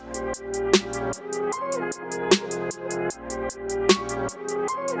Word,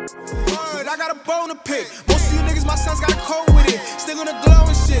 I got a bone to pick. Most of you niggas, my sons got a cold with it. Still on the glow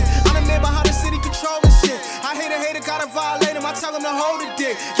and shit. I done made behind the city controlling shit. I hate a hater, gotta violate him. I tell him to hold it,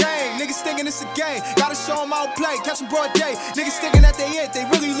 dick. Gang, niggas thinking it's a game. Gotta show him out play, catch him broad day. Niggas thinking that they it, they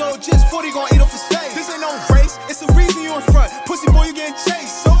really low just 40 gon' eat off his face. This ain't no race, it's a reason you in front. Pussy boy, you getting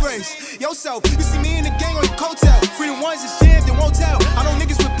chased, so race. Yourself, you see me in the gang on your coattail. Free the ones that's jammed and won't tell. I know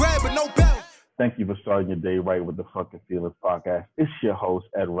niggas with bread, but no belt. Thank you for starting your day right with the Fucking Feelings podcast. It's your host,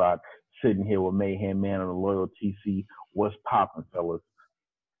 Ed Rock, sitting here with Mayhem Man on the Loyal TC. What's poppin', fellas?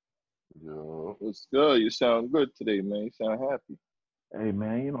 Yo, what's good? You sound good today, man. You sound happy. Hey,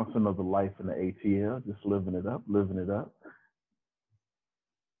 man, you know, it's another life in the ATL. Just living it up.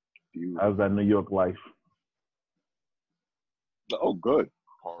 Beautiful. How's that New York life? Oh, good.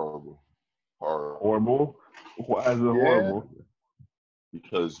 Horrible. Horrible? Why is it horrible?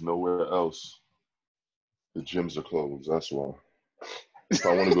 Because nowhere else the gyms are closed. That's why. If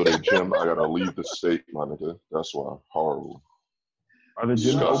I want to go to the gym, I gotta leave the state, my nigga. That's why. Horrible. Are the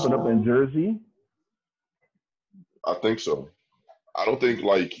gyms open up in Jersey? I think so. I don't think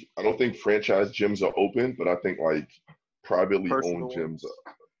franchise gyms are open, but I think like privately owned gyms.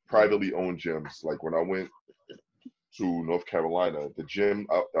 Like when I went to North Carolina, the gym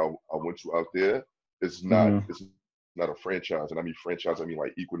I went to out there is not it's not a franchise, and I mean franchise. I mean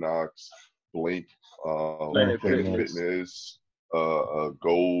like Equinox, Blink, Planet Fitness,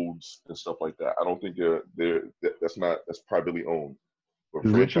 Golds, and stuff like that. I don't think that's privately owned. But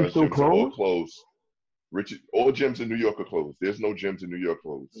franchise gyms are all closed. All gyms in New York are closed. There's no gyms in New York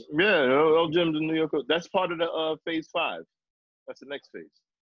closed. Yeah, all gyms in New York. That's part of the phase 5. That's the next phase.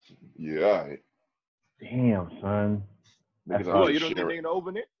 Yeah, all right. Damn, son. You don't think they're gonna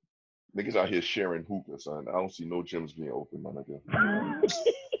open it? Niggas out here sharing hookah, son. I don't see no gyms being open, my nigga.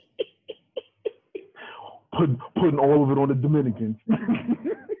 Putting all of it on the Dominicans.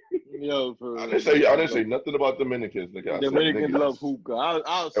 Yo, I didn't say nothing about Dominicans, nigga. Dominicans love hookah.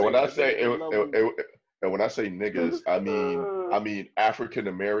 And when I say niggas, I mean African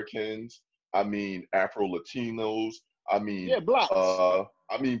Americans. I mean Afro Latinos. I mean blacks.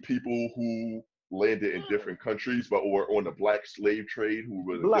 I mean people who landed in different countries, but were on the black slave trade, who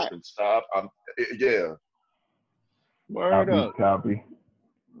were in a different stop. Word up. Copy.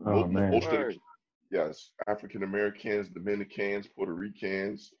 Oh man. Yes, African Americans, Dominicans, Puerto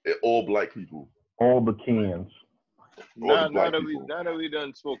Ricans, all black people. All the cans. Now that we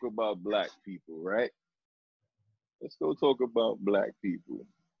done spoke about black people, right? Let's go talk about black people.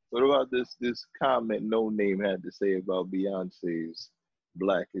 What about this comment No Name had to say about Beyonce's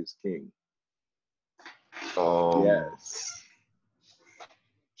 "Black is King"? Yes.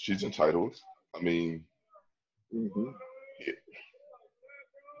 She's entitled. I mean,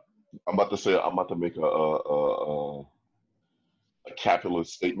 I'm about to make a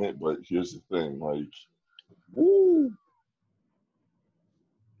capitalist statement, but here's the thing, like,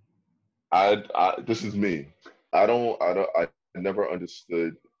 this is me. I never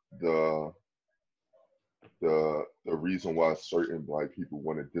understood the reason why certain black people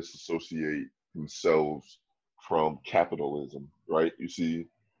want to disassociate themselves from capitalism, right? You see,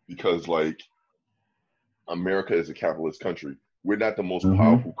 because like America is a capitalist country. We're not the most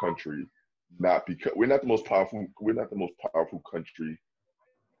powerful country, we're not the most powerful country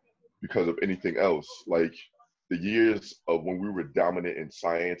because of anything else. Like the years of when we were dominant in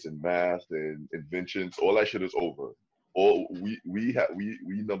science and math and inventions, all that shit is over. We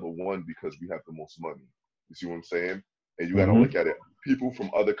number one because we have the most money. You see what I'm saying? And you got to look at it. People from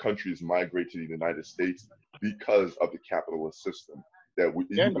other countries migrate to the United States because of the capitalist system. That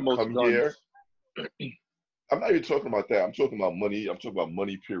you come here. I'm not even talking about that. I'm talking about money. I'm talking about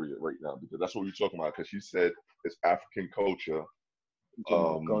money, period, right now, because that's what we're talking about. Because she said it's African culture,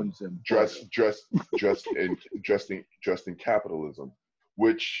 dressed in capitalism,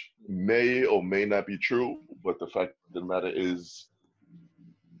 which may or may not be true. But the fact of the matter is,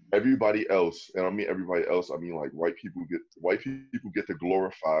 everybody else, and I mean everybody else, I mean like white people get to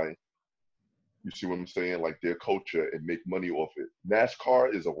glorify. You see what I'm saying? Like their culture and make money off it.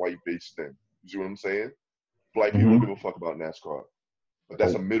 NASCAR is a white-based thing. You see what I'm saying? Black people don't give a fuck about NASCAR, but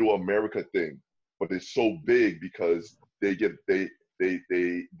that's a middle America thing. But it's so big because they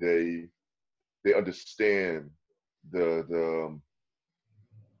understand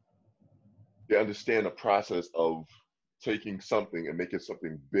they understand the process of taking something and making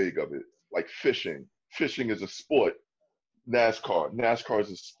something big of it. Like fishing. Fishing is a sport. NASCAR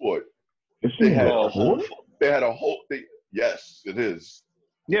is a sport. They had a whole thing. Yes, it is.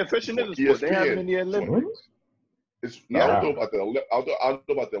 Yeah, fishing is a sport. They have it in the Olympics. I don't know about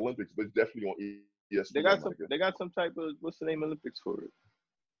the Olympics, but it's definitely on ESPN. They got some type of, what's the name, Olympics for it.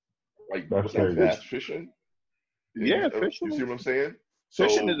 Like, That's what's that, crazy. fast fishing? Yeah, you fishing. You see what I'm saying?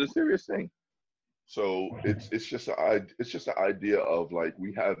 Fishing is a serious thing. So it's just an idea of like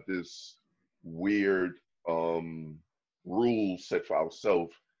we have this weird rule set for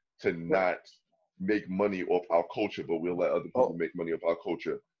ourselves to not make money off our culture, but we'll let other people make money off our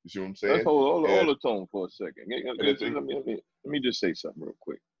culture. You see what I'm saying? Let's hold the tone for a second. Let me just say something real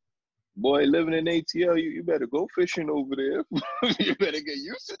quick. Boy, living in ATL, you better go fishing over there. You better get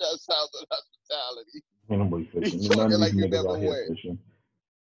used to that Southern hospitality. Ain't nobody fishing. You talking like you never went. Fishing.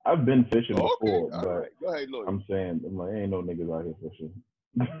 I've been fishing before, but right. Go ahead, Lloyd. I'm saying, ain't no niggas out here fishing.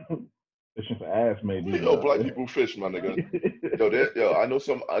 Fishing for ass, maybe. Black people fish, my nigga. I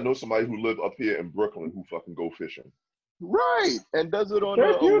know somebody who live up here in Brooklyn who fucking go fishing. Right, and does it on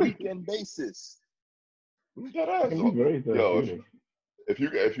a weekend basis. That ass off. If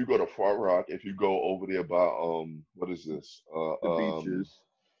you go to Far Rock, if you go over there by what is this? The beaches.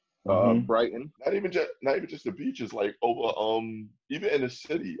 Brighton. Not even just the beaches, like over even in the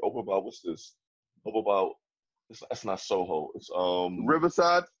city, over about what's this? Over about that's not Soho. It's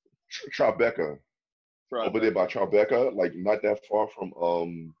Riverside? Tribeca. Over there by Tribeca, like not that far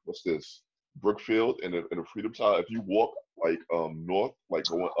from what's this? Brookfield and the Freedom Tower. If you walk like north, like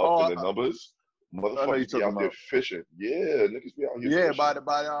going up in the numbers, motherfuckers be out there fishing. Yeah, niggas be out here fishing.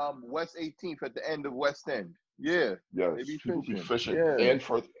 by West 18th at the end of West End. Yeah. Yes, people be fishing. And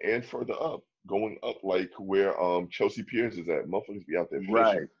further up, going up like where Chelsea Piers is at. Motherfuckers be out there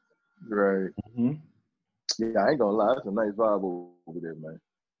fishing. Right. Mm-hmm. Yeah, I ain't gonna lie, it's a nice vibe over there, man.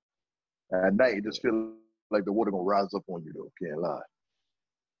 At night, you just feel like the water gonna rise up on you, though. Can't lie.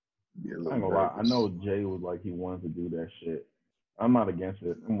 I ain't gonna lie. I know Jay was like he wanted to do that shit. I'm not against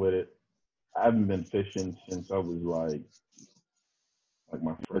it. I'm with it. I haven't been fishing since I was like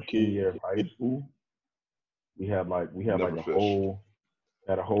my freshman year of high school. We had a whole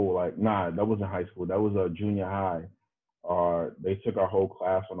that wasn't high school. That was a junior high. They took our whole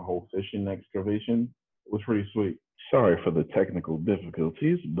class on a whole fishing excavation. It was pretty sweet. Sorry for the technical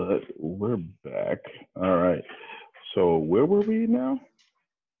difficulties, but we're back. All right. So where were we now?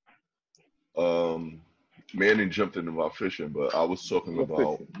 Manning jumped in about fishing, but I was talking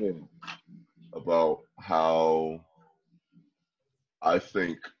about how I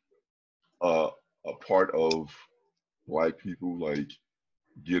think a part of Black people like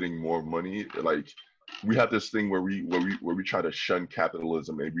getting more money, like we have this thing where we try to shun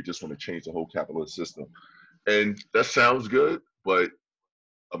capitalism and we just want to change the whole capitalist system, and that sounds good, but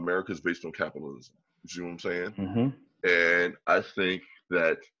America's based on capitalism. You see what I'm saying? Mm-hmm. And I think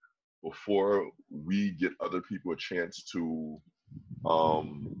that before we get other people a chance to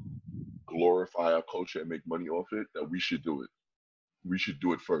glorify our culture and make money off it, that we should do it. We should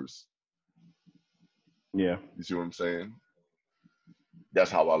do it first. Yeah. You see what I'm saying?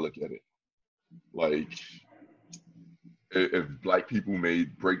 That's how I look at it. Like, if Black people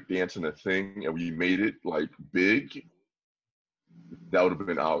made breakdancing a thing and we made it like big, that would have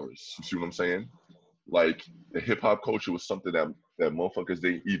been ours. You see what I'm saying? Like, the hip hop culture was something that motherfuckers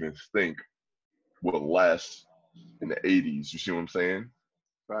didn't even think would last in the 80s. You see what I'm saying?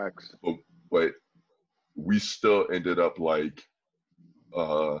 Facts. But we still ended up like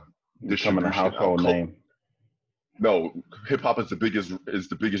becoming a household name. No, hip hop is the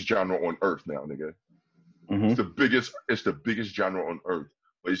biggest genre on earth now, nigga. Mm-hmm. It's the biggest genre on earth.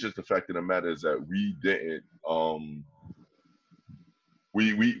 But it's just the fact of the matter is that we didn't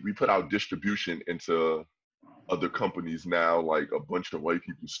we put our distribution into other companies now. Like a bunch of white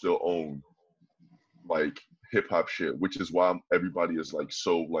people still own like hip hop shit, which is why everybody is like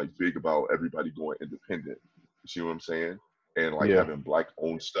so like big about everybody going independent. You see what I'm saying? And like having Black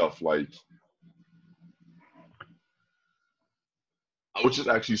owned stuff. Like I was just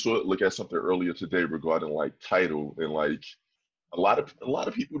actually look at something earlier today regarding like Tidal, and like a lot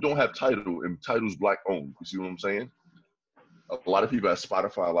of people don't have Tidal, and Tidal's Black owned. You see what I'm saying? A lot of people have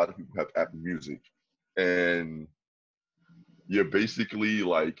Spotify, a lot of people have Apple Music, and you're basically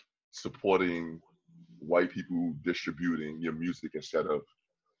like supporting white people distributing your music instead of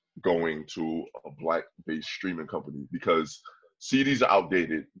going to a Black-based streaming company, because CDs are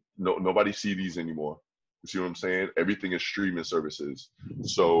outdated. Nobody CDs anymore. You see what I'm saying? Everything is streaming services.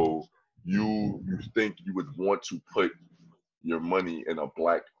 So you think you would want to put your money in a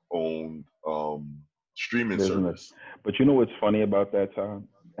Black-owned streaming service. But you know what's funny about that, Tom?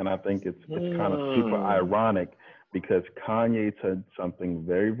 And I think it's kind of super ironic, because Kanye said something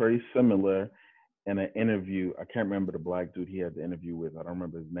very, very similar in an interview. I can't remember the Black dude he had the interview with. I don't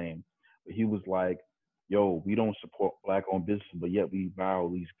remember his name. But he was like, yo, we don't support black-owned businesses, but yet we buy all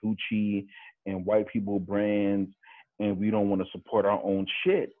these Gucci and white people brands, and we don't want to support our own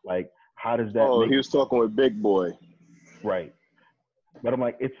shit. Like, how does that make he was talking with Big Boy. Right. But I'm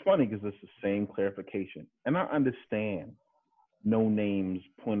like, it's funny because it's the same clarification. And I understand No Name's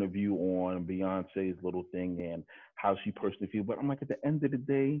point of view on Beyonce's little thing and how she personally feels. But I'm like, at the end of the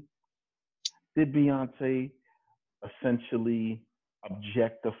day, did Beyonce essentially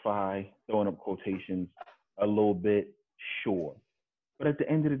objectify, throwing up quotations, a little bit? Sure. But at the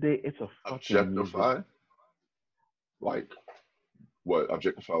end of the day, it's a fucking objectify? music. Like, what?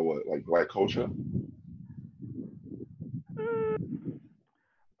 Objectify what? Like black culture?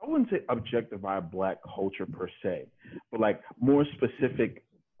 I wouldn't say objectify black culture per se, but like more specific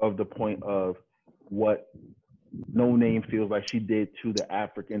of the point of what No Name feels like she did to the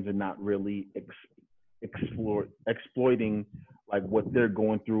Africans and not really exploiting like what they're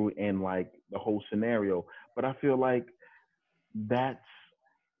going through and like the whole scenario. But I feel like that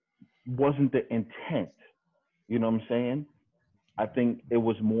wasn't the intent. You know what I'm saying? I think it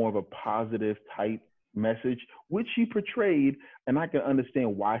was more of a positive type message, which she portrayed, and I can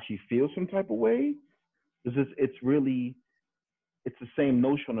understand why she feels some type of way. It's really the same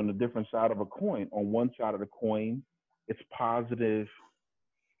notion on a different side of a coin. On one side of the coin, it's positive.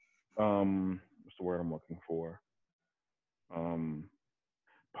 What's the word I'm looking for?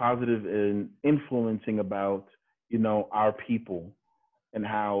 Positive and influencing about, you know, our people and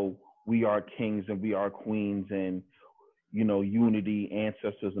how we are kings and we are queens and, you know, unity,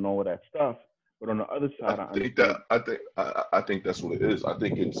 ancestors, and all of that stuff. But on the other side, I think that's what it is. I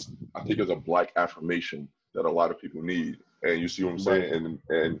think it's a black affirmation that a lot of people need. And you see what I'm saying?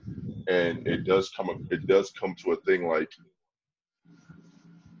 Right. And it does come to a thing like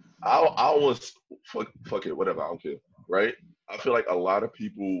I was fuck it, whatever, I don't care. Right? I feel like a lot of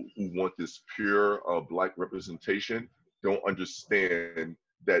people who want this pure black representation don't understand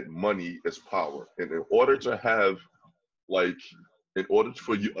that money is power. And in order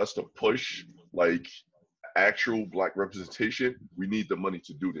for us to push like actual black representation, we need the money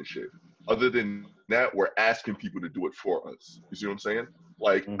to do this shit. Other than that, we're asking people to do it for us. You see what I'm saying?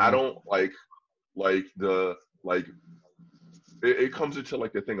 Like, I don't it comes into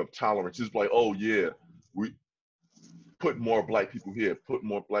like the thing of tolerance. It's like, oh yeah, we put more black people here, put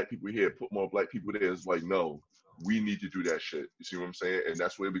more black people here, put more black people there. It's like, no, we need to do that shit. You see what I'm saying? And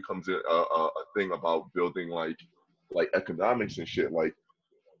that's where it becomes a thing about building like economics and shit. Like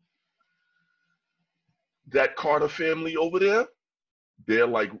that Carter family over there, they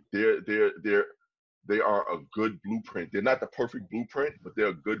are a good blueprint. They're not the perfect blueprint, but they're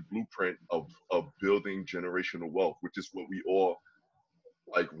a good blueprint of building generational wealth, which is what we all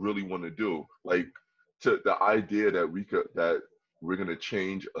like really want to do. Like, to the idea that we're gonna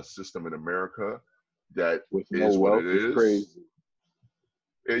change a system in America that with is no what wealth it is. Crazy.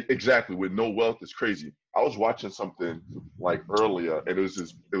 Exactly, with no wealth is crazy. I was watching something like earlier, and it was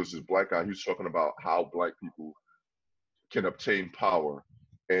this black guy. He was talking about how black people can obtain power,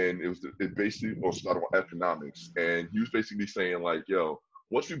 and it basically all started with economics. And he was basically saying like, yo,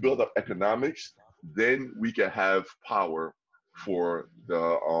 once we build up economics, then we can have power for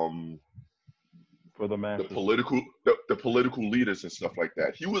the masses, the political leaders and stuff like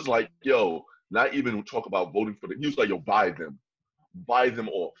that. He was like, yo, not even talk about voting for them. He was like, yo, buy them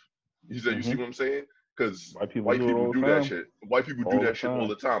off. He said, you see what I'm saying? Because white people do that shit. White people do that shit all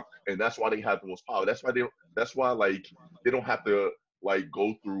the time, and that's why they have the most power. That's why like they don't have to like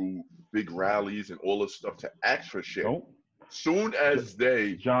go through big rallies and all this stuff to ask for shit. Nope.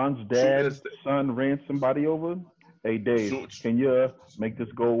 John's dad's son ran somebody over. Hey Dave, can you make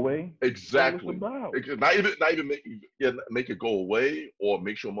this go away? Exactly. Not even make it go away or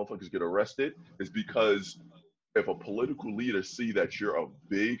make sure motherfuckers get arrested. Is because if a political leader see that you're a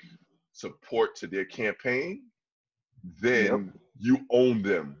big support to their campaign, then you own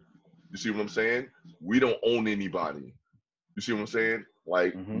them. You see what I'm saying? We don't own anybody. You see what I'm saying?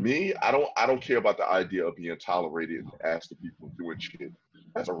 Like me, I don't care about the idea of being tolerated and asking people doing shit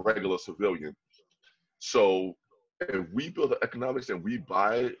as a regular civilian. So if we build the economics and we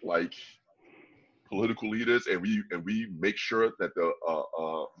buy like political leaders and we make sure that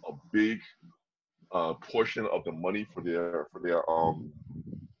a big portion of the money for their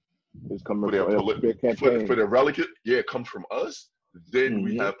is coming for their relegate, it comes from us, then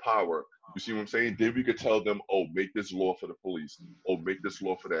we have power. You see what I'm saying? Then we could tell them, oh, make this law for the police. Oh, make this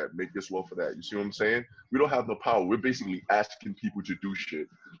law for that. Make this law for that. You see what I'm saying? We don't have no power. We're basically asking people to do shit.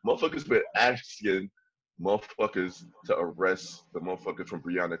 Motherfuckers been asking motherfuckers to arrest the motherfuckers from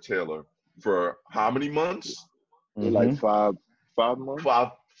Breonna Taylor for how many months? Like 5 months.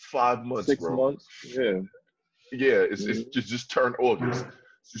 5 months, 6 bro. months. Yeah. Yeah, it's just turned August.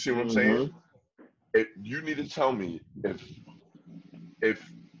 You see what I'm saying? If you need to tell me if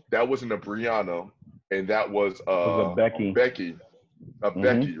that wasn't a Brianna and that was a Becky. Becky,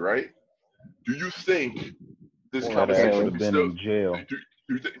 right? Do you think this That conversation would would have be been still? in jail. Do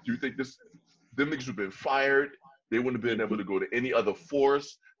you think them niggas would have been fired? They wouldn't have been able to go to any other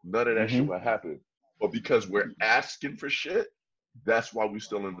force. None of that shit would happen. But because we're asking for shit, that's why we're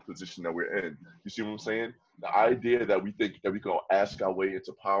still in the position that we're in. You see what I'm saying? The idea that we think that we can ask our way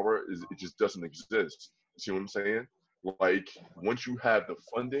into power it just doesn't exist. You see what I'm saying? Like once you have the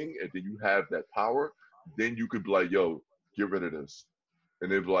funding and then you have that power, then you could be like, yo, get rid of this.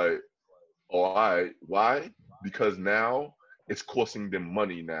 And they'd be like, oh, all right. Why? Because now it's costing them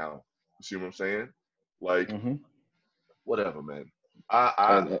money now. You see what I'm saying? Like, whatever, man.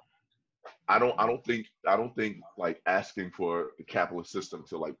 I don't think like asking for the capitalist system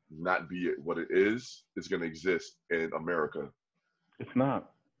to like not be what it is gonna exist in America. It's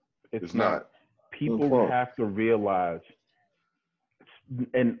not. It's not. People have to realize,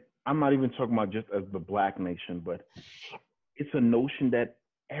 and I'm not even talking about just as the black nation, but it's a notion that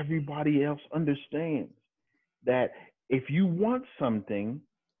everybody else understands that if you want something,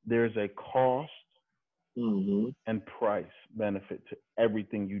 there's a cost and price benefit to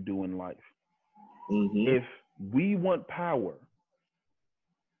everything you do in life. If we want power,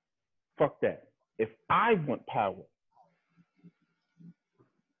 fuck that. If I want power,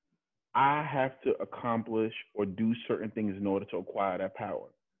 I have to accomplish or do certain things in order to acquire that power.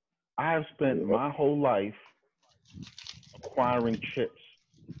 I have spent my whole life acquiring chips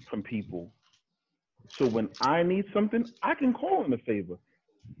from people. So when I need something, I can call in a favor.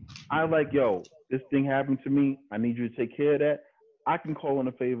 I like, yo, this thing happened to me. I need you to take care of that. I can call in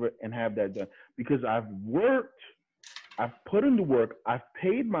a favor and have that done because I've worked, I've put in the work, I've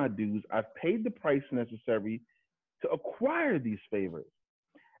paid my dues, I've paid the price necessary to acquire these favors.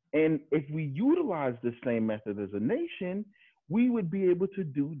 And if we utilize the same method as a nation, we would be able to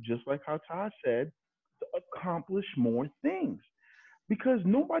do just like how Ty said, to accomplish more things. Because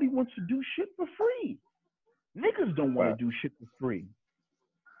nobody wants to do shit for free. Niggas don't want to do shit for free.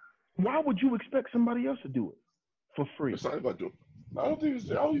 Why would you expect somebody else to do it for free? It's not about doing. I don't think it's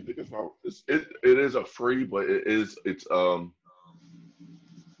about. It is a free, but it's in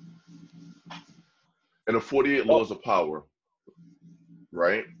the 48 laws of power,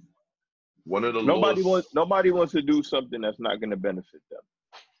 right? One of the nobody wants to do something that's not going to benefit them.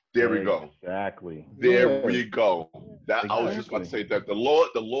 There we go. Exactly. There we go. That I was just about to say that the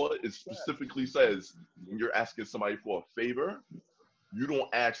law is specifically says when you're asking somebody for a favor, you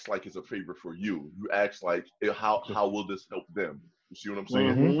don't ask like it's a favor for you. You ask like how will this help them? You see what I'm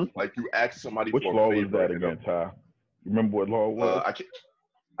saying? Like you ask somebody Which for law a favor. Was that again, Ty? You remember what law it was?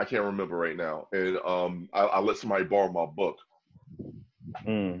 I can't remember right now. And I let somebody borrow my book.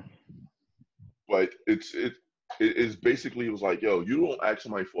 But it's basically, it was like, yo, you don't ask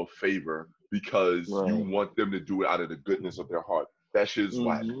somebody for a favor because you want them to do it out of the goodness of their heart. That shit is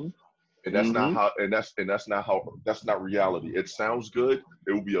whack. And that's not how, that's not reality. It sounds good.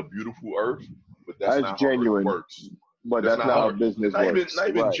 It will be a beautiful earth, but that's not genuine. How Earth works. But that's not how business works. Not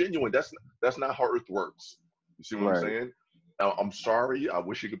even genuine. That's not how Earth works. You see what I'm saying? Now, I'm sorry. I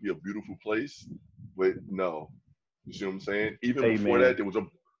wish it could be a beautiful place, but no. You see what I'm saying? Even before that,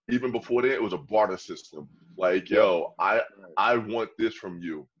 it was a barter system. Like, yo, I want this from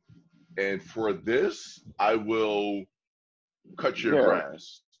you, and for this, I will cut your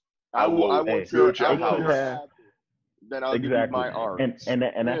grass. I will build your house. Then I'll give you my arms. And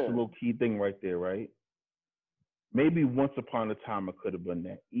that's the little key thing right there, right? Maybe once upon a time it could have been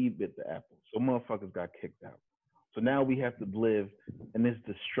that Eve bit the apple, so motherfuckers got kicked out. So now we have to live in this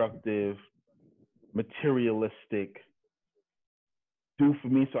destructive, materialistic, do for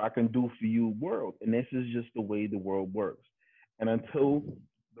me so I can do for you world. And this is just the way the world works. And until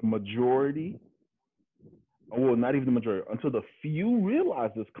the majority, well, not even the majority, until the few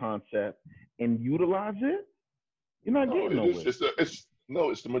realize this concept and utilize it, you're not getting nowhere.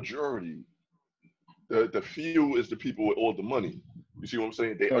 It's the majority. The few is the people with all the money. You see what I'm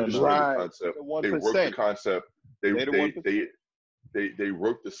saying? They understand the concept. They work the concept. They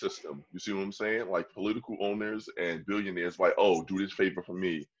work the system. You see what I'm saying? Like political owners and billionaires, like, oh, do this favor for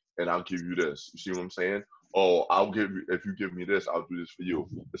me, and I'll give you this. You see what I'm saying? Oh, I'll give you, if you give me this, I'll do this for you.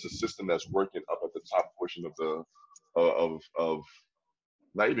 It's a system that's working up at the top portion of the of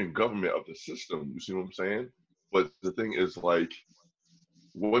not even government, of the system. You see what I'm saying? But the thing is, like,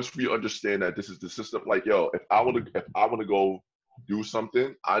 once we understand that this is the system, like, yo, if I want to go do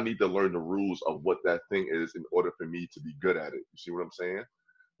something, I need to learn the rules of what that thing is in order for me to be good at it. You see what I'm saying?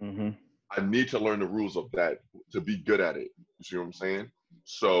 Mm-hmm. I need to learn the rules of that to be good at it. You see what I'm saying?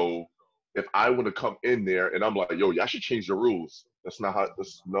 So if I want to come in there and I'm like, yo, y'all should change the rules. That's not how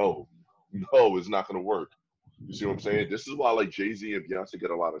this. No, it's not going to work. You see what I'm saying? This is why like Jay-Z and Beyonce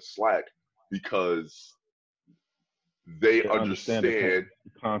get a lot of slack because they understand the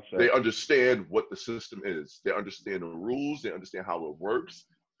concept. They understand what the system is. They understand the rules. They understand how it works.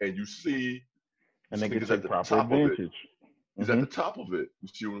 And you see, and they can take proper advantage. He's at the top of it. You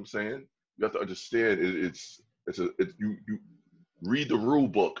see what I'm saying? You have to understand you read the rule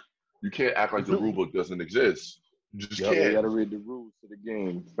book. You can't act like the rule book doesn't exist. You just can't. You got to read the rules to the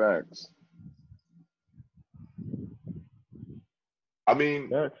game. Facts. I mean,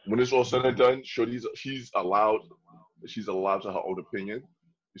 when it's all said and done, sure, she's allowed to her own opinion.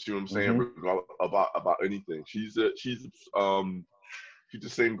 You see what I'm saying? About anything. She's the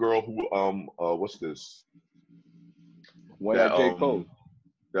same girl who what's this? Went at J. Cole.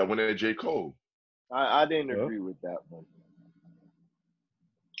 That went at J. Cole. I didn't agree with that one.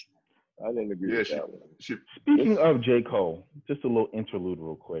 I didn't agree with that one. Speaking of J. Cole, just a little interlude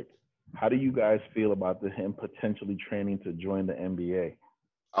real quick. How do you guys feel about him potentially training to join the NBA?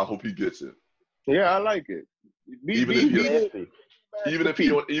 I hope he gets it. Yeah, I like it. Even if he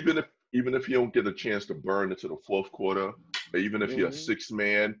don't get a chance to burn into the fourth quarter, or even if he's a sixth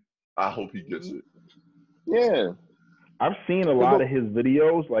man, I hope he gets it. Yeah. I've seen a lot of his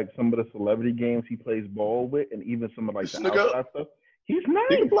videos, like some of the celebrity games he plays ball with, and even some of like the outside stuff. He's nice.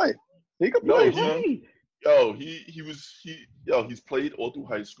 He can play. He's played all through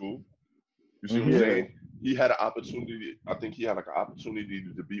high school. You see what I'm saying? He had an opportunity. I think he had like an opportunity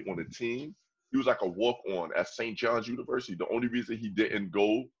to be on a team. He was like a walk-on at St. John's University. The only reason he didn't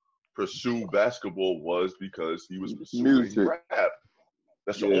go pursue basketball was because he was pursuing rap.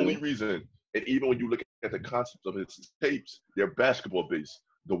 That's the only reason. And even when you look at the concepts of his tapes, they're basketball-based.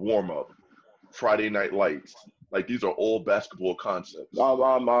 The warm-up, Friday Night Lights. Like, these are all basketball concepts.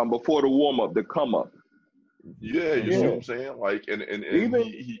 Before the warm-up, the come-up. Yeah, you see what I'm saying? Like, and even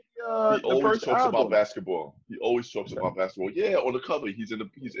he always talks about basketball. He always talks about basketball. Yeah, on the cover, he's in the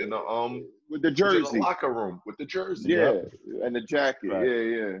with the jersey, in the locker room with the jersey. Yeah, and the jacket. Right.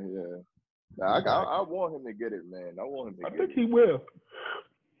 Yeah. Now, I want him to get it, man. I want him to get it. I think he will.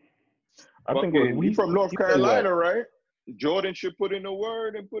 I think he's from North Carolina, right? Jordan should put in a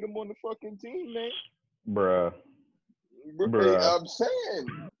word and put him on the fucking team, man. Bruh.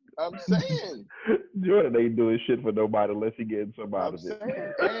 I'm saying. Jordan ain't doing shit for nobody unless he getting some out of it.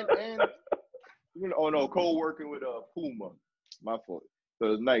 And oh no, Cole working with Puma. My fault.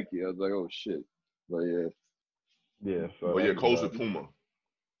 So it's Nike. I was like, oh shit. But yeah. Yeah. So Cole's with Puma.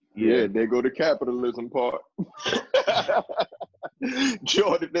 Yeah, they go to capitalism part.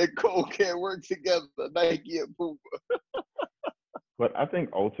 Jordan and Cole can't work together. Nike and Puma. But I think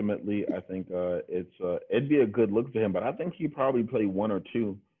ultimately, it'd be a good look for him. But I think he'd probably play one or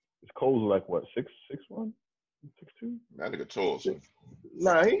two. His Cole's like what, 6'1", 6'2"? That nigga tall.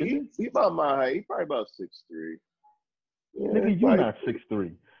 Nah, he about my height. He probably about 6'3". Yeah, nigga, you're not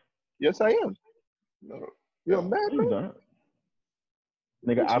 6'3". Yes, I am. No, you're mad, man.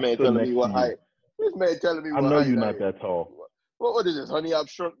 Nigga, I'm still next to you. Height. This man telling me what height. I know you're not that tall. What is this, honey?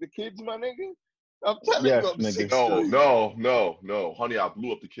 I've shrunk the kids, my nigga. I'm telling you, I'm nigga. 6'3". No, honey, I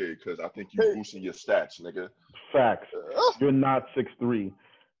blew up the kid because I think you boosting your stats, nigga. Facts. You're not 6'3".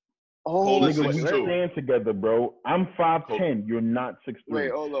 Oh, nigga, we stand together, bro. I'm 5'10". You're not 6'3".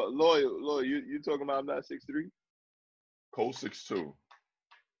 Wait, hold on, Loyal. You talking about I'm not 6'3"? Cole 6'2".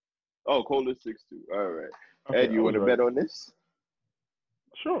 Oh, Cole is 6'2". All right. Okay, Ed, you want to bet on this?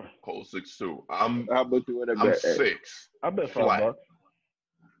 Sure. Cole 6'2". How much you want to bet? I'm 6. I bet $5.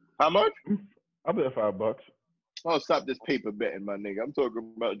 How much? I bet $5. Oh, stop this paper betting, my nigga. I'm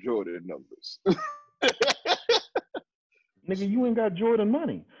talking about Jordan numbers. Nigga, you ain't got Jordan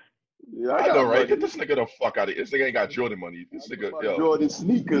money. Yeah, I know, right? Money. Get this nigga the fuck out of here. This nigga ain't got Jordan money. This nigga, yo. Jordan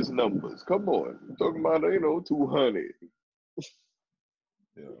sneakers numbers. Come on. I'm talking about, 200.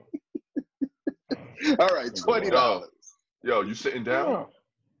 Yeah. All right, $20. Yo, you sitting down?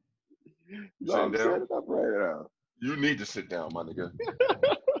 You sitting down? Up right now. You need to sit down, my nigga.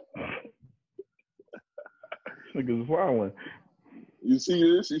 Niggas wilding. You see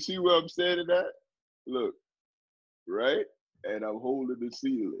this? You see where I'm standing at? Look, right? And I'm holding the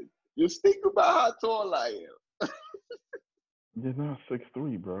ceiling. Just think about how tall I am. You're not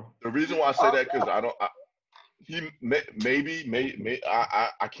 6'3", bro. The reason why I say that because I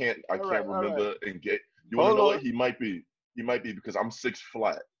can't remember right. And get. You want to know what? He might be because I'm 6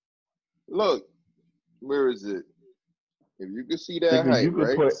 flat. Look, where is it? If you can see that height, you could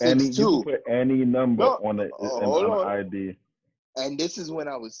right? Put you can put any number on the ID. And this is when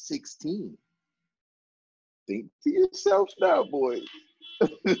I was 16. Think to yourself now, boy.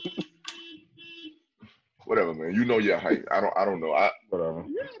 Whatever, man. You know your height. I don't know. Whatever.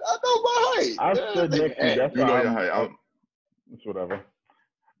 Yeah, I know my height. I said next week. That's you know your height. It's whatever.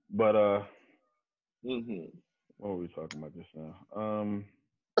 But Mm-hmm. What were we talking about just now?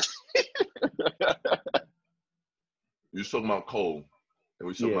 You talking about Cole, and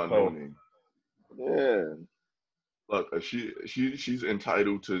we talking about Cole. No Name. Yeah. Look, she's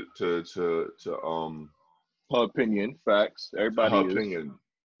entitled to her opinion, facts. Everybody her is. opinion.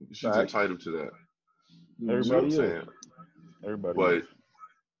 She's Facts. entitled to that. Everybody is. Saying? Everybody but is.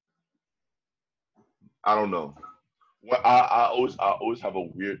 I don't know. Well, I always have a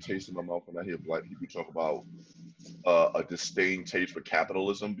weird taste in my mouth when I hear black people talk about a disdain taste for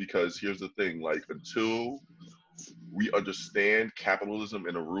capitalism, because here's the thing, like, until we understand capitalism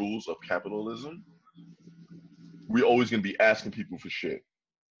and the rules of capitalism, we're always going to be asking people for shit.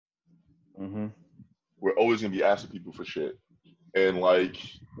 Mm-hmm. We're always going to be asking people for shit. And, like,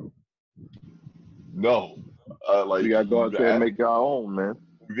 no. Like, we got to go out there and make our own, man.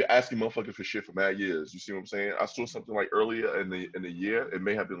 We've been asking motherfuckers for shit for mad years. You see what I'm saying? I saw something like earlier in the year. It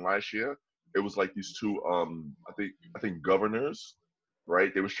may have been last year. It was like these two, I think governors,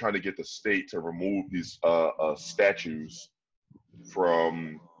 right? They was trying to get the state to remove these statues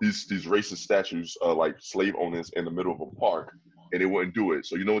from these racist statues, like slave owners in the middle of a park, and they wouldn't do it.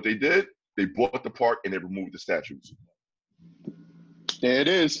 So you know what they did? They bought the park and they removed the statues. There it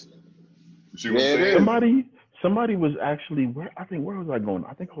is. You see what I'm saying? Somebody was actually where was I going?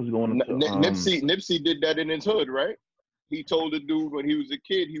 I think I was going to Nipsey did that in his hood, right? He told the dude when he was a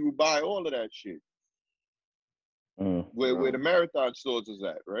kid he would buy all of that shit. Where the marathon stores is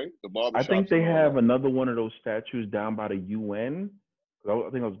at, right? The barbershop. I think they have another one of those statues down by the UN. I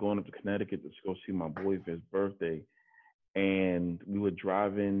think I was going up to Connecticut to go see my boy for his birthday, and we were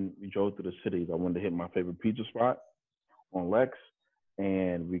driving. We drove through the city. I wanted to hit my favorite pizza spot on Lex,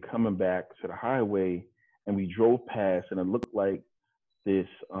 and we coming back to the highway, and we drove past, and it looked like this.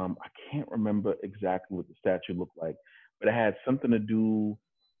 I can't remember exactly what the statue looked like, but it had something to do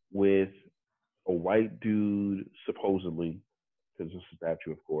with a white dude, supposedly, because it's a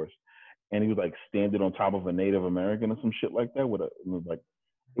statue, of course, and he was like standing on top of a Native American or some shit like that.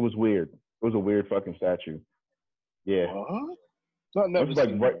 It was weird. It was a weird fucking statue. Yeah, it was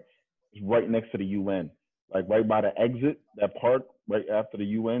like right next to the UN, like right by the exit, that part right after the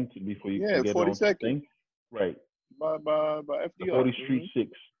UN before you get on the thing. Right. By FDR. 40th Street 6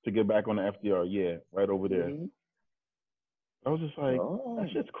 to get back on the FDR. Yeah, right over there. Mm-hmm. I was just like, that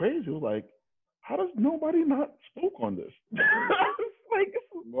shit's crazy. It was like, how does nobody not spoke on this? It's like,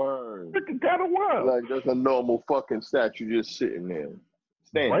 it's kind of wild. Like, there's a normal fucking statue just sitting there.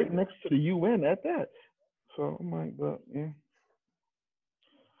 Standing. Right next to the UN at that. So I'm like, but yeah.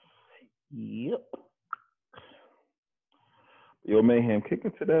 Yep. Yo, Mayhem, kick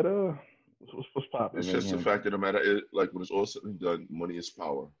into that, what's popping? It's just the fact of the matter is, like, when it's all said and done, money is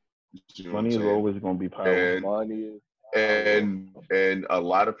power. You know money is always going to be power. And a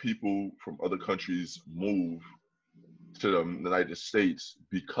lot of people from other countries move to the United States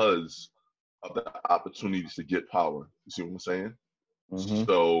because of the opportunities to get power. You see what I'm saying? Mm-hmm.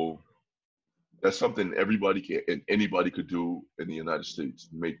 So that's something anybody could do in the United States,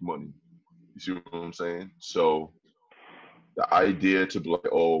 make money. You see what I'm saying? So the idea to be like,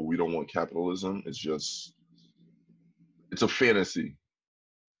 oh, we don't want capitalism, it's a fantasy.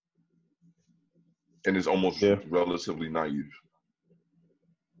 And it's almost relatively naive.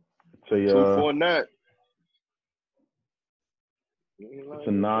 It's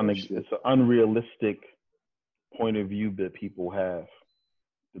an unrealistic point of view that people have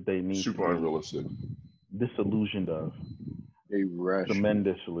that they need super unrealistic. Disillusioned of.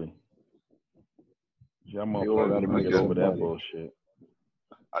 Tremendously. I'm gonna get over that bullshit.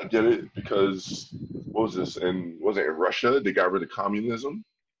 I get it because was it in Russia? They got rid of communism.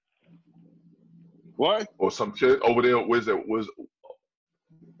 What? Or some shit over there? Is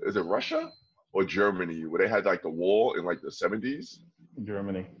it Russia or Germany where they had like the wall in like the 70s?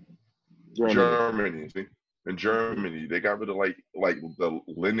 Germany. See? In Germany, they got rid of like the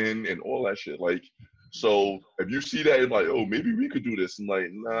linen and all that shit. Like, so if you see that, it's like, oh, maybe we could do this. I'm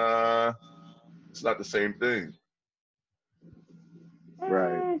like, nah, it's not the same thing.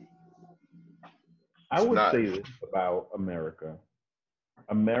 Right. I would say this about America.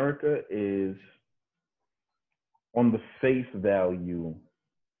 America is, on the face value,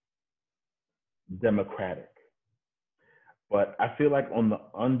 democratic. But I feel like on the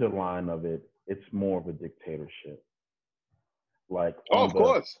underline of it, it's more of a dictatorship. Like, of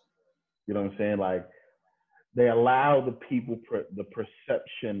course. You know what I'm saying? Like, they allow the people the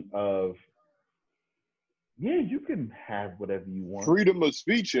perception of, yeah, you can have whatever you want. Freedom of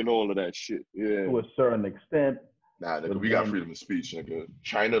speech and all of that shit. Yeah. To a certain extent. Nah, nigga, we got freedom of speech, nigga.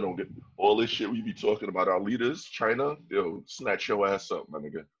 China don't get all this shit we be talking about our leaders. China, yo, snatch your ass up, my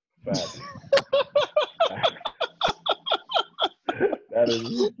nigga. Fact. That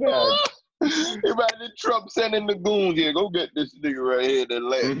is fact. Imagine Trump sending the goons here. Go get this nigga right here in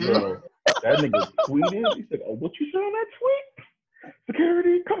Atlanta. Yo, that nigga tweeted. He said, "Oh, what you said on that tweet?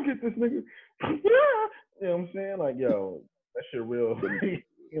 Security, come get this nigga." You know what I'm saying? Like, yo, that shit real.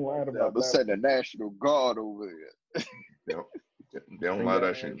 He lied about that. Send the National Guard over here. They don't lie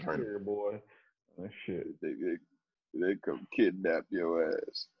that shit in China. Here, boy. That shit. They come kidnap your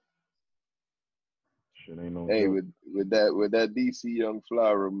ass. Shit ain't no. Hey, joke. with that DC Young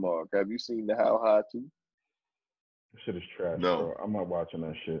Fly remark, have you seen the How High 2? That shit is trash, no. bro. I'm not watching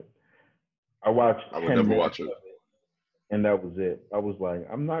that shit. I would never watch it. And that was it. I was like,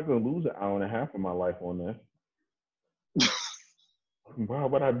 I'm not gonna lose an hour and a half of my life on this. Why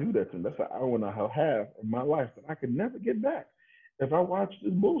would I do that to them? That's an hour and a half of my life that I could never get back if I watch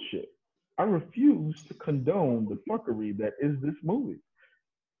this bullshit. I refuse to condone the fuckery that is this movie.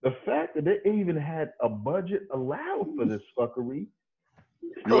 The fact that they even had a budget allowed for this fuckery.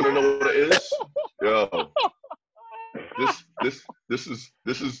 You want to know what it is? Yo,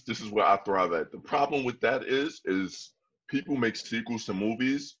 this is where I thrive at. The problem with that is people make sequels to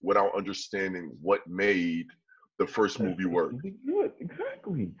movies without understanding what made the first movie work. Good,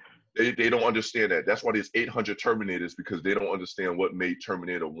 exactly. They don't understand that. That's why there's 800 Terminators, because they don't understand what made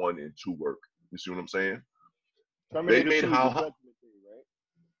Terminator 1 and 2 work. You see what I'm saying? Terminator they made 2 how right?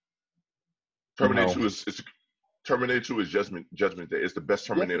 Terminator 2 is Judgment Day. It's the best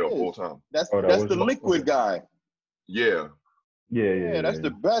Terminator of all time. That's the liquid guy. Yeah. Yeah, that's the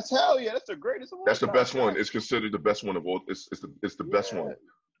best. Hell yeah, that's the greatest of all. That's the best one. It's considered the best one of all. It's the best one.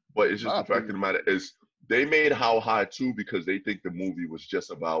 But it's just the fact of the matter is they made How High 2 because they think the movie was just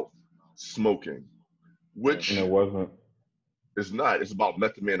about smoking, which and it wasn't. It's not. It's about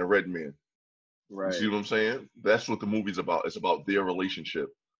Method Man and Redman. Right. You see what I'm saying? That's what the movie's about. It's about their relationship.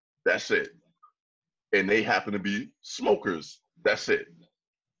 That's it. And they happen to be smokers. That's it.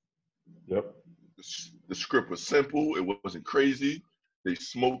 Yep. The script was simple. It wasn't crazy. They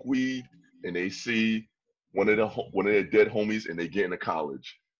smoke weed and they see one of their dead homies and they get into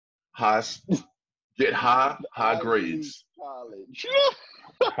college. Get high grades. College.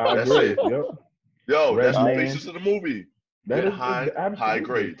 High grades. Yep. Yo, that's the basis of the movie. That Get is high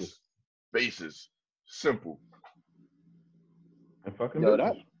grades. Basis. Simple. And fucking yo,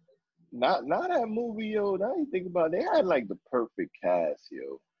 not that movie, yo. Now you think about it, they had like the perfect cast,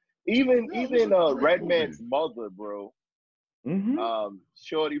 yo. Even Redman's mother, bro. Mm-hmm.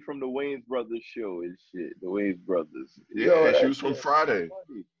 Shorty from the Wayans Brothers show and shit. The Wayans Brothers. Yeah, yo, she was from Friday.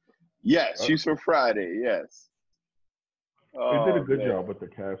 Yes, she's from Friday. Yes. They did a good job with the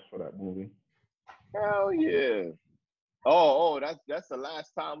cast for that movie. Hell yeah. Oh, that's the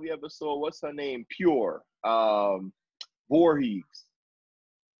last time we ever saw, what's her name? Pure. Voorhees.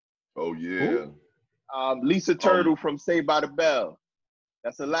 Oh yeah. Lisa Turtle from Saved by the Bell.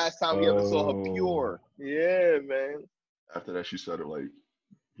 That's the last time we ever saw her pure. Yeah, man. After that, she started like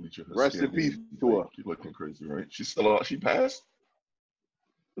bleaching her Rest skin. in peace to her. She looking crazy, right? She's still out. She passed.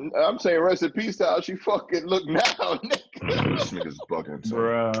 I'm saying rest in peace to how she fucking look now, nigga. This nigga's bugging, son.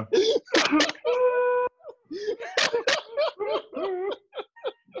 Bruh.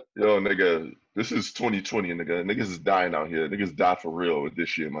 Yo, nigga, this is 2020, nigga. Niggas is dying out here. Niggas die for real with this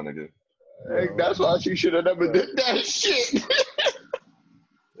shit, my nigga. Hey, that's why she should have never did that shit.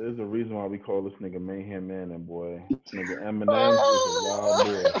 There's a reason why we call this nigga Mayhem Man, and boy, this nigga Eminem is a wild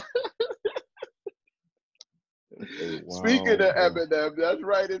boy. Speaking of Eminem, that's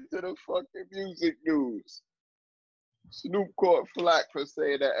right into the fucking music news. Snoop caught flack for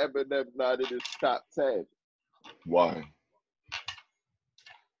saying that Eminem's not in his top 10. Why?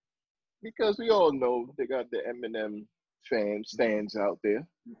 Because we all know they got the Eminem stands out there.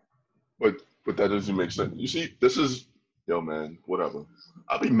 But that doesn't make sense. You see, this is man, whatever.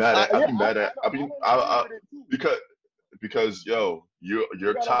 I'll be mad at because yo,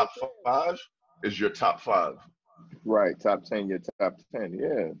 your top 5 is your top 5. Right, top 10, your top 10,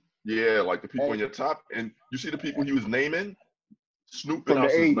 yeah. Yeah, like the people in your top, and you see the people he was naming. Snoop been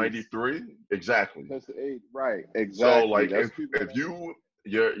out since '93. Exactly. That's the age, right? Exactly. So like, if you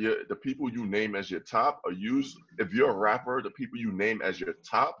the people you name as your top are if you're a rapper, the people you name as your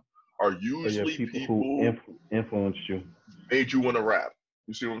top are usually people who influenced you, made you want to rap.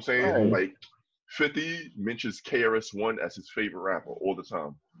 You see what I'm saying? Right. Like 50 mentions KRS-One as his favorite rapper all the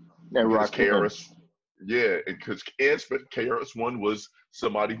time. Yeah, Rakim. KRS. Yeah, because KRS-One was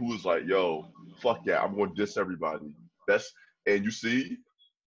somebody who was like, "Yo, fuck yeah, I'm going to diss everybody." And you see,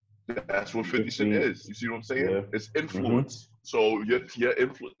 that's what 50 Cent is. You see what I'm saying? Yeah. It's influence. So your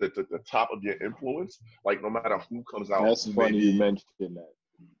influence, the top of your influence, like no matter who comes out, that's funny you mentioned that.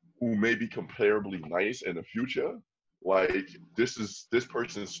 Who may be comparably nice in the future, like this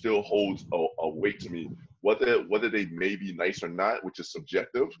person still holds a weight to me. Whether they may be nice or not, which is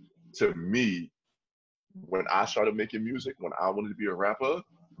subjective, to me, when I started making music, when I wanted to be a rapper,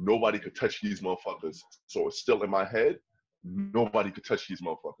 nobody could touch these motherfuckers. So it's still in my head. Nobody could touch these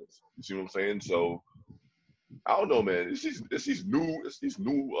motherfuckers. You see what I'm saying? So I don't know, man. It's these new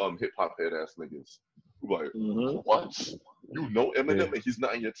hip hop head ass niggas. Like, what? You know Eminem and he's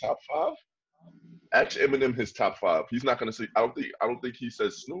not in your top 5? Ask Eminem his top 5. He's not gonna say. I don't think he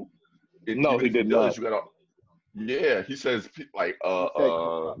says Snoop. No, he did not. You gotta. Yeah, he says like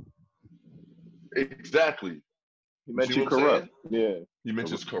exactly. He mentioned Corrupt. Yeah. He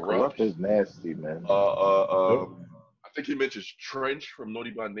mentions Corrupt. Corrupt is nasty, man. I think he mentions Trench from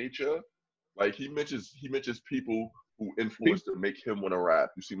Naughty by Nature. Like he mentions people who influenced to make him want to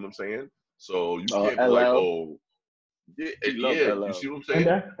rap. You see what I'm saying? So you can't be like, oh, yeah. You see what I'm saying?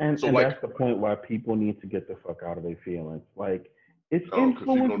 And that's the point why people need to get the fuck out of their feelings. Like it's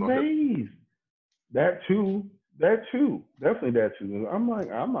influence based. That too, definitely that too. I'm not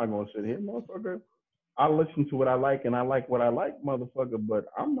gonna sit here, motherfucker. I listen to what I like and I like what I like, motherfucker. But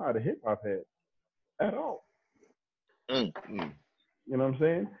I'm not a hip hop head at all. Mm-hmm. You know what I'm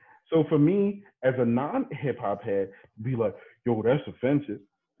saying? So for me, as a non-hip hop head, be like, yo, that's offensive.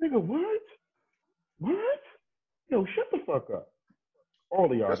 Nigga, what? What? Yo, shut the fuck up.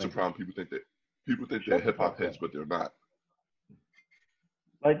 All of y'all. That's the problem. People think they're hip hop heads, but they're not.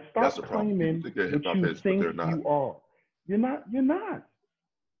 Like, stop claiming that you think you are. You're not. You're not.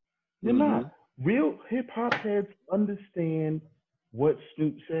 You're not. Real hip hop heads understand what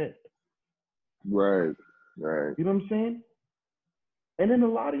Snoop said. Right. You know what I'm saying? And then a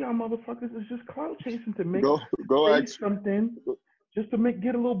lot of y'all motherfuckers is just clout chasing to make go something just to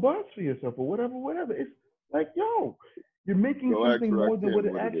get a little buzz for yourself or whatever. It's like, yo, you're making something more than what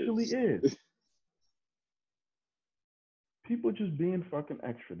it actually is. People just being fucking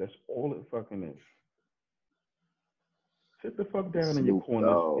extra. That's all it fucking is. Sit the fuck down in your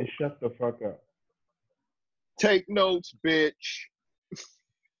corner and shut the fuck up. Take notes, bitch.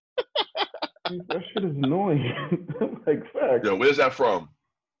 That shit is annoying. Like, fact. Yo, where's that from?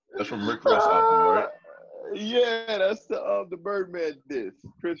 That's from Rick Ross album, right? Yeah, that's the Birdman diss.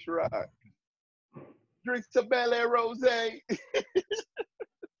 Chris Rock. Drink some Bel Air Rosé.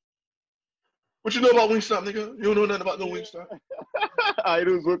 What you know about Wingstop, nigga? You don't know nothing about no Wingstop.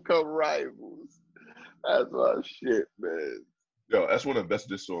 Idols will come rivals. That's my shit, man. Yo, that's one of the best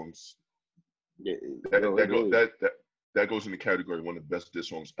diss songs. Yeah, that goes in the category one of the best diss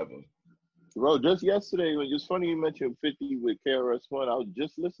songs ever. Bro, just yesterday, it's funny you mentioned 50 with KRS-One. I was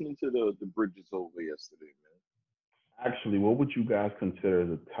just listening to the Bridges Over yesterday, man. Actually, what would you guys consider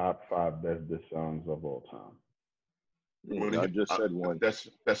the top 5 best diss songs of all time? I just said one. That's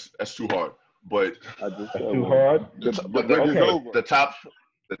too hard. But I just said too one. hard. The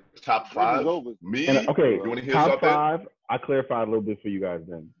top 5. Me. Okay. You want to hear top something? 5. I clarified a little bit for you guys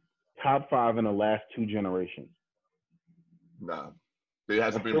then. Top 5 in the last 2 generations. Nah. There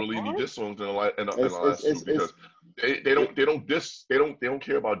hasn't been really any diss songs in the last 2 because they don't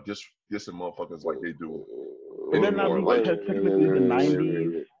care about dissing motherfuckers like they do. And then not like technically the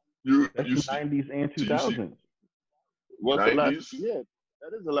 90s. That's the 90s and 2000s. What's 90s? The last? Yeah,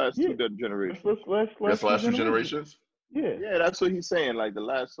 that is the last 2 generations. That's the last 2 generations. Yeah, that's what he's saying. Like the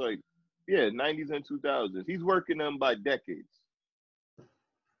last 90s and 2000s. He's working them by decades.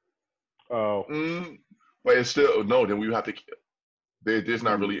 Oh. But it's still then we have to. There's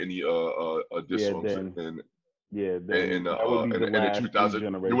not really any diss songs in the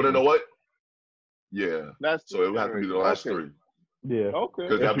 2000s. You want to know what? Yeah. So it would have to be the last 3. Yeah. Okay.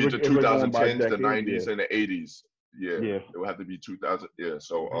 Because that'd be the 2010s, the 90s, and the 80s. Yeah. It would have to be 2000. Yeah.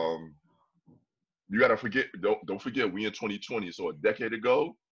 So you gotta forget. Don't forget we in 2020. So a decade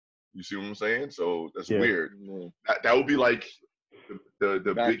ago. You see what I'm saying? So that's weird. That would be like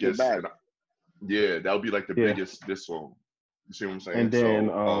the biggest. That would be like the biggest diss song. You see what I'm saying? And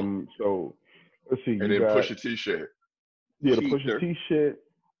then so let's see. And then Pusha T shit. Yeah, the Pusha T shit.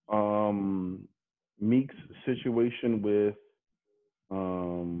 Meek's situation with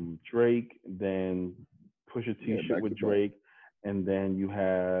Drake, then Pusha T shit with Drake, and then you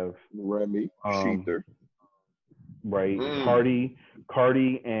have Remy Sheether. Right.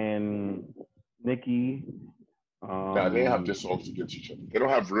 Cardi and Nicki Nah, they have diss songs against each other. They don't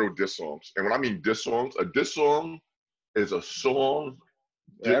have real diss songs. And when I mean diss songs, a diss song is a song.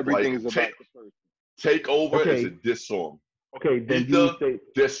 Everything like, is about the person. Take Over is a diss song. Okay, then you would say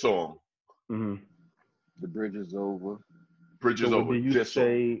diss song. Mm-hmm. The Bridge is Over. Bridge is Over. Diss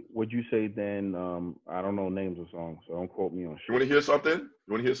song. Would you say then? I don't know names of songs, so don't quote me on shit. You want to hear something? You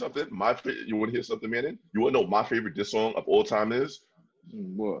want to hear something? You want to hear something, Manning? You want to know what my favorite diss song of all time is?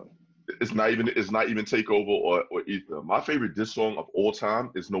 What? It's not even Take Over or Ether. My favorite diss song of all time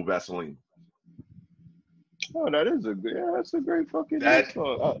is No Vaseline. Oh, that's a great fucking diss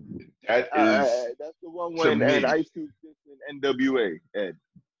song. That's the one when Ed Ice Cube dissed in NWA. Ed,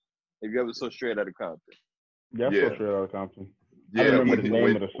 have you ever saw Straight Outta Compton? Yeah, I saw Straight Outta Compton. Yeah, I don't remember the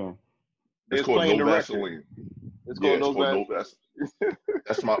name of the song. It's called No Vaseline. It's called No Vaseline.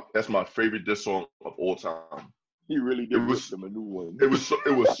 That's my favorite diss song of all time. He really did give them a new one. It was so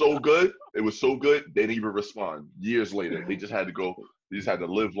good. It was so good. They didn't even respond. Years later, they just had to go. They just had to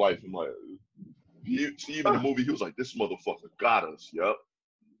live life. I'm like, see, even the movie, he was like, "This motherfucker got us." Yep.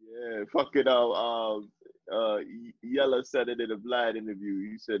 Yeah, fucking Yella said it in a Vlad interview.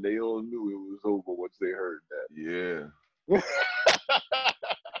 He said they all knew it was over once they heard that. Yeah.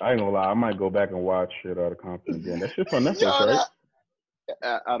 I ain't gonna lie. I might go back and watch Straight Outta Compton again. That shit's on Netflix,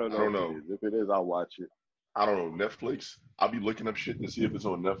 right? I don't know. If it is, I'll watch it. I don't know, Netflix. I'll be looking up shit to see if it's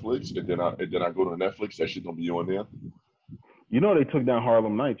on Netflix, and then I go to Netflix. That shit don't be on there. You know they took down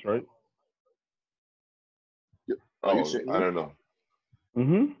Harlem Nights, right? Yeah. Oh, I don't know.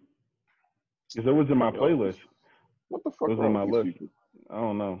 Because it was in my playlist. What the fuck? It was on my list. People? I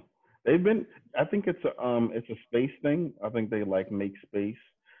don't know. They've been. I think it's a space thing. I think they like make space.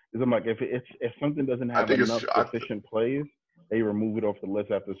 Because I'm like, if something doesn't have enough sufficient plays, they remove it off the list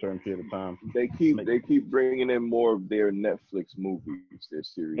after a certain period of time. They keep bringing in more of their Netflix movies, their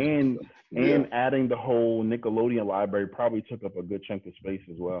series, and adding the whole Nickelodeon library probably took up a good chunk of space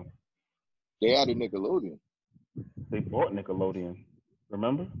as well. They added Nickelodeon. They bought Nickelodeon.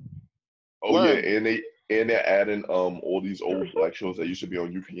 Remember? Oh yeah, and they're adding all these old black shows that used to be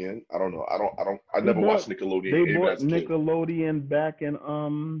on UPN. I don't know. I never watched Nickelodeon. They bought Nickelodeon back in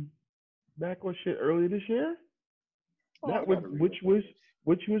earlier this year. That was which was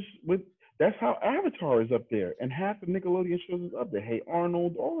with that's how Avatar is up there, and half of Nickelodeon shows is up there. Hey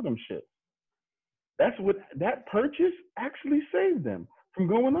Arnold, all of them shit. That's what that purchase actually saved them from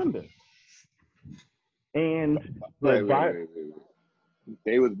going under. And wait.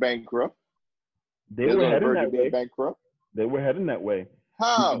 They was bankrupt. They were heading that way. Bankrupt. They were heading that way.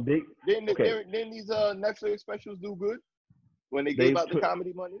 How? Didn't these Netflix specials do good when they gave out the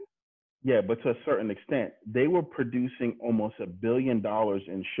comedy money? Yeah, but to a certain extent, they were producing almost $1 billion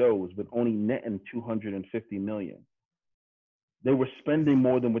in shows, but only netting $250 million. They were spending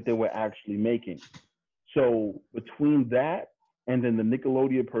more than what they were actually making. So between that and then the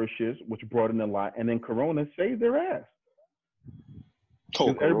Nickelodeon purchase, which brought in a lot, and then Corona saved their ass.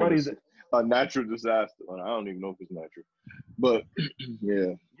 Oh, everybody's a natural disaster. I don't even know if it's natural, but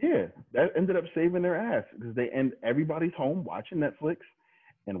yeah. Yeah, that ended up saving their ass because everybody's home watching Netflix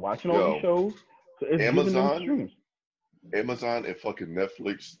and watching all these shows. So it's Amazon and fucking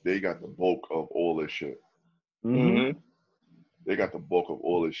Netflix, they got the bulk of all this shit. Mm-hmm. They got the bulk of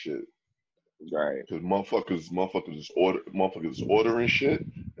all this shit. Right. Because motherfuckers is ordering shit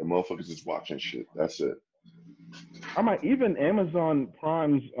and motherfuckers is watching shit. That's it. Even Amazon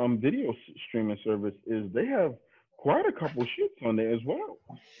Prime's video streaming service they have quite a couple shits on there as well.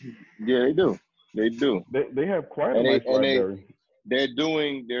 Yeah, they do. They have quite a nice library. They're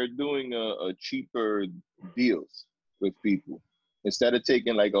doing a cheaper deals with people instead of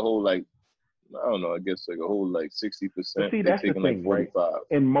taking like a whole like I don't know, I guess like a whole like 60%. See, that's the thing, like 45. Right?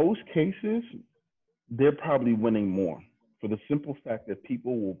 In most cases, they're probably winning more for the simple fact that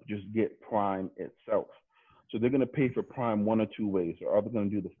people will just get Prime itself. So they're going to pay for Prime one or two ways. They're either going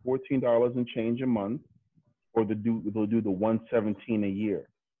to do the $14 and change a month, or they'll do the $117 a year.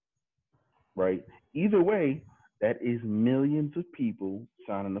 Right? Either way, that is millions of people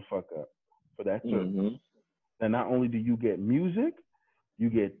signing the fuck up for that service. Mm-hmm. And not only do you get music, you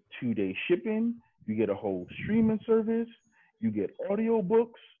get 2-day shipping, you get a whole streaming service, you get audio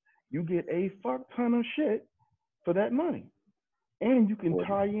books, you get a fuck ton of shit for that money. And you can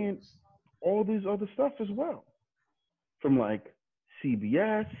tie in all this other stuff as well. From like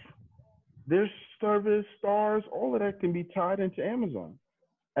CBS, their service, Stars, all of that can be tied into Amazon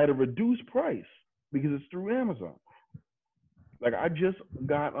at a reduced price because it's through Amazon. Like I just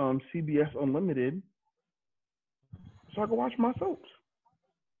got CBS Unlimited so I can watch my soaps.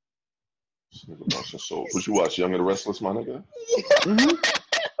 What you watch? Young and the Restless, my nigga? Mm-hmm.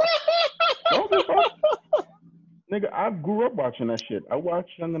 I grew up watching that shit. I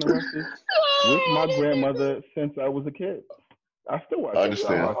watched Young and the Restless with my grandmother since I was a kid. I still watch I that shit.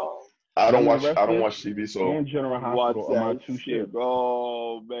 understand. I don't watch TV, so and General Hospital are my two shit.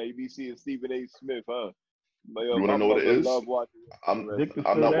 Oh man, you be seeing Stephen A. Smith, huh? You want to know what it is? I'm not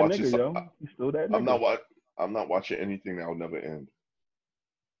watching. Nigga, yo. He's still that nigga. I'm not watching anything that will never end.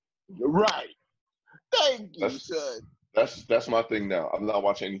 Right. Thank you, son. That's my thing now. I'm not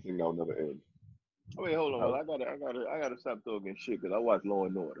watching anything that will never end. Wait, hold on. I gotta stop talking shit because I watch Law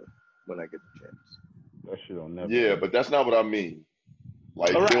and Order when I get the chance. That shit will never. Yeah, but that's not what I mean.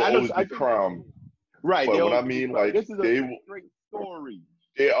 Like there'll always be crime. Right. But what I mean, like this is a straight story.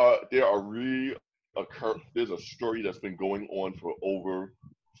 There are really there's a story that's been going on for over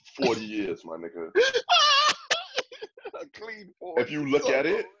 40 years, my nigga. A clean 40. If you look at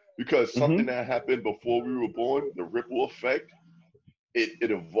it, because something that happened before we were born, the ripple effect, it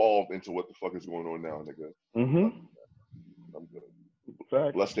evolved into what the fuck is going on now, nigga. I'm good.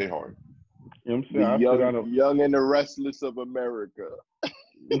 Fact. Let's stay hard. You know what I'm saying? The young and the restless of America.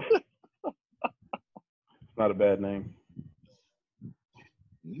 It's not a bad name.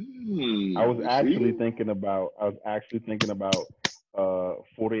 I was actually thinking about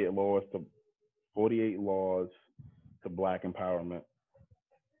 48 laws to black empowerment.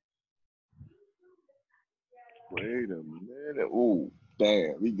 Wait a minute. Ooh,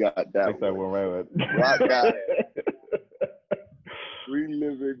 damn, we got that. I think that went right with Rock got it. We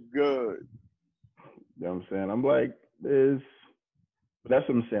living good. You know what I'm saying? I'm like, that's what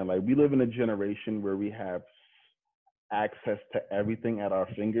I'm saying. Like, we live in a generation where we have access to everything at our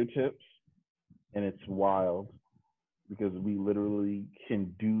fingertips, and it's wild because we literally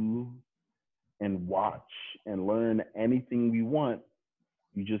can do and watch and learn anything we want.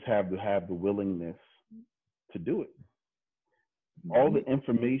 You just have to have the willingness to do it. All the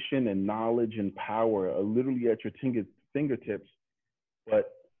information and knowledge and power are literally at your fingertips, but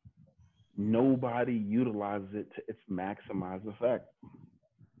nobody utilizes it to its maximized effect.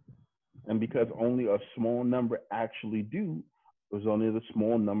 And because only a small number actually do, there's only the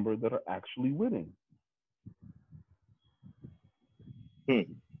small number that are actually winning. The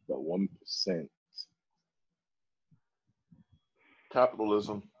 1%.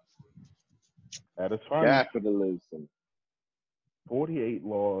 Capitalism. At its finest. Capitalism. 48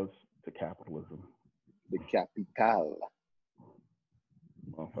 laws to capitalism. The capital.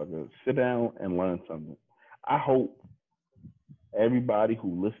 Motherfucker, sit down and learn something. I hope everybody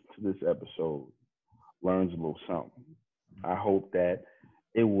who listens to this episode learns a little something. I hope that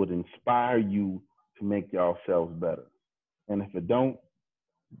it would inspire you to make yourselves better. And if it don't,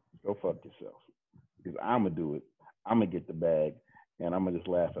 go fuck yourself. Because I'm going to do it. I'm going to get the bag. And I'm going to just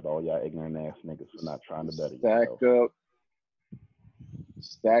laugh at all y'all ignorant ass niggas for not trying to better yourself. Stack up.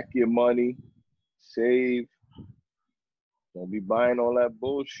 Stack your money. Save. Don't be buying all that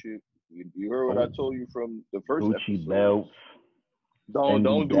bullshit. You heard what I told you from the first Gucci episode. belts. Don't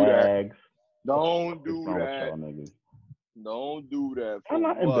do bags. that. Don't do that. Don't do that. I'm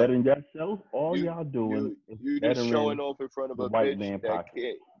not embedding yourself. All y'all doing is you just showing off in front of a white bitch man that pocket.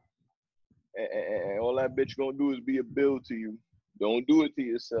 can't. And all that bitch gonna do is be a bill to you. Don't do it to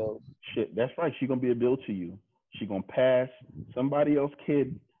yourself. Shit, that's right. She gonna be a bill to you. She gonna pass somebody else's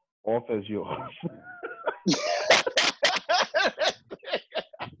kid off as yours.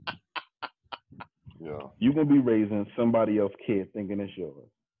 Yeah. You're gonna be raising somebody else's kid thinking it's yours.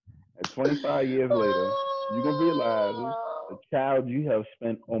 And 25 years later, you're gonna realize the child you have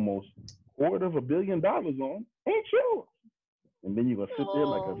spent almost $250 million on ain't yours. And then you're gonna sit there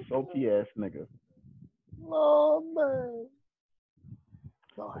like a salty ass nigga. Oh man.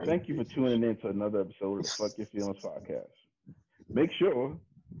 Thank you for tuning in to another episode of the Fuck Your Feelings podcast. Make sure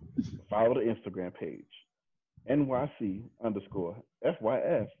to follow the Instagram page,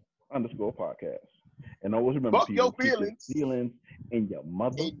 NYC_FYF_podcast. And always remember, fuck your feelings. Feelings in your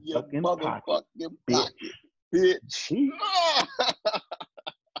motherfucking pocket, bitch.